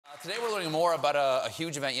Today we're learning more about a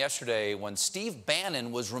huge event yesterday when Steve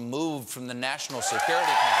Bannon was removed from the National Security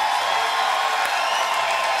Council.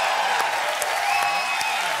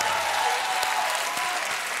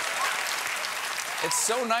 It's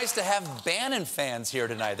so nice to have Bannon fans here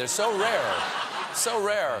tonight. They're so rare. So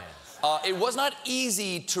rare. It was not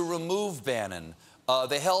easy to remove Bannon.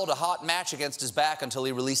 They held a hot match against his back until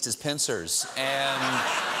he released his pincers. And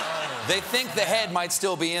they think the head might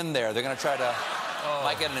still be in there. They're going to try to...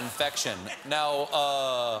 might get an infection.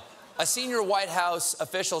 Now, a senior White House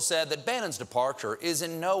official said that Bannon's departure is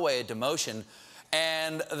in no way a demotion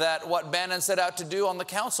and that what Bannon set out to do on the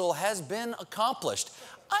council has been accomplished.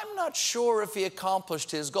 I'm not sure if he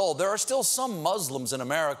accomplished his goal. There are still some Muslims in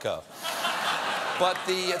America. But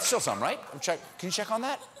it's still some, right? Can you check on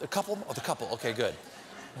that? A couple? Oh, the couple. Okay, good.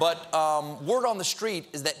 But word on the street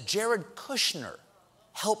is that Jared Kushner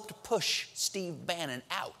helped push Steve Bannon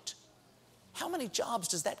out. How many jobs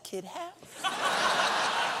does that kid have?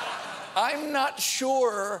 I'm not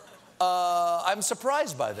sure. I'm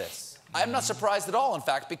surprised by this. I'm not surprised at all, in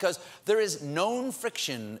fact, because there is known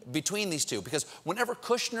friction between these two. Because whenever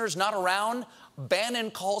Kushner's not around,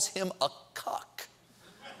 Bannon calls him a cuck.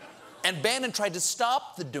 And Bannon tried to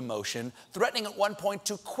stop the demotion, threatening at one point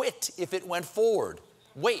to quit if it went forward.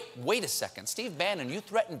 Wait a second. Steve Bannon, you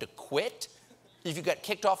threatened to quit? If you got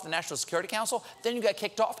kicked off the National Security Council, then you got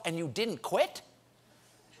kicked off and you didn't quit?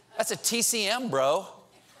 That's a TCM, bro.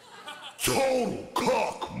 Total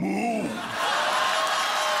cock move.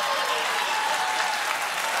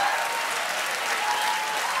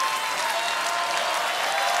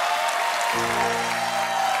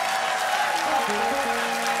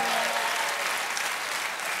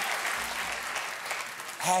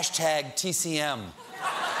 Hashtag TCM.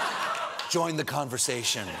 Join the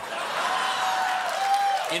conversation.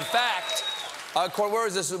 In fact, where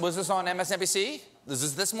was this? Was this on MSNBC?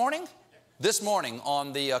 Is this morning? This morning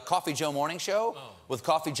on the Coffee Joe Morning Show with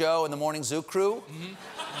Coffee Joe and the Morning Zoo crew.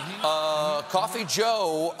 Coffee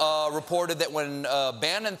Joe reported that when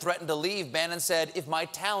Bannon threatened to leave, Bannon said, if my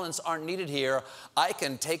talents aren't needed here, I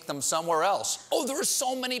can take them somewhere else. Oh, there are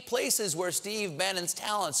so many places where Steve Bannon's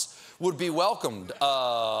talents would be welcomed.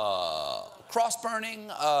 Cross-burning,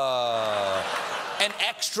 an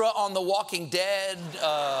extra on The Walking Dead,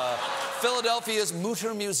 Philadelphia's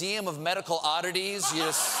Mutter Museum of Medical Oddities.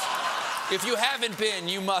 If you haven't been,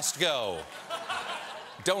 you must go.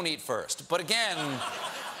 Don't eat first. But again,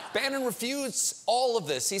 Bannon refutes all of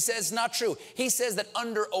this. He says not true. He says that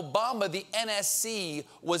under Obama, the NSC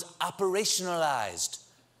was operationalized.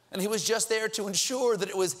 And he was just there to ensure that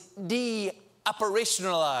it was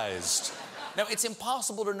de-operationalized. Now, it's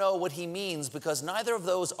impossible to know what he means because neither of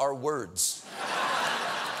those are words.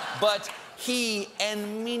 But he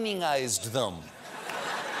meaningized them.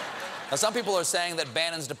 Now, some people are saying that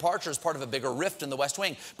Bannon's departure is part of a bigger rift in the West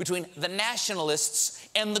Wing between the nationalists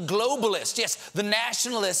and the globalists. Yes, the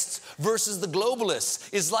nationalists versus the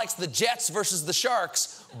globalists is like the Jets versus the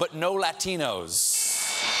Sharks, but no Latinos.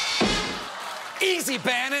 Easy,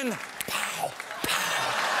 Bannon.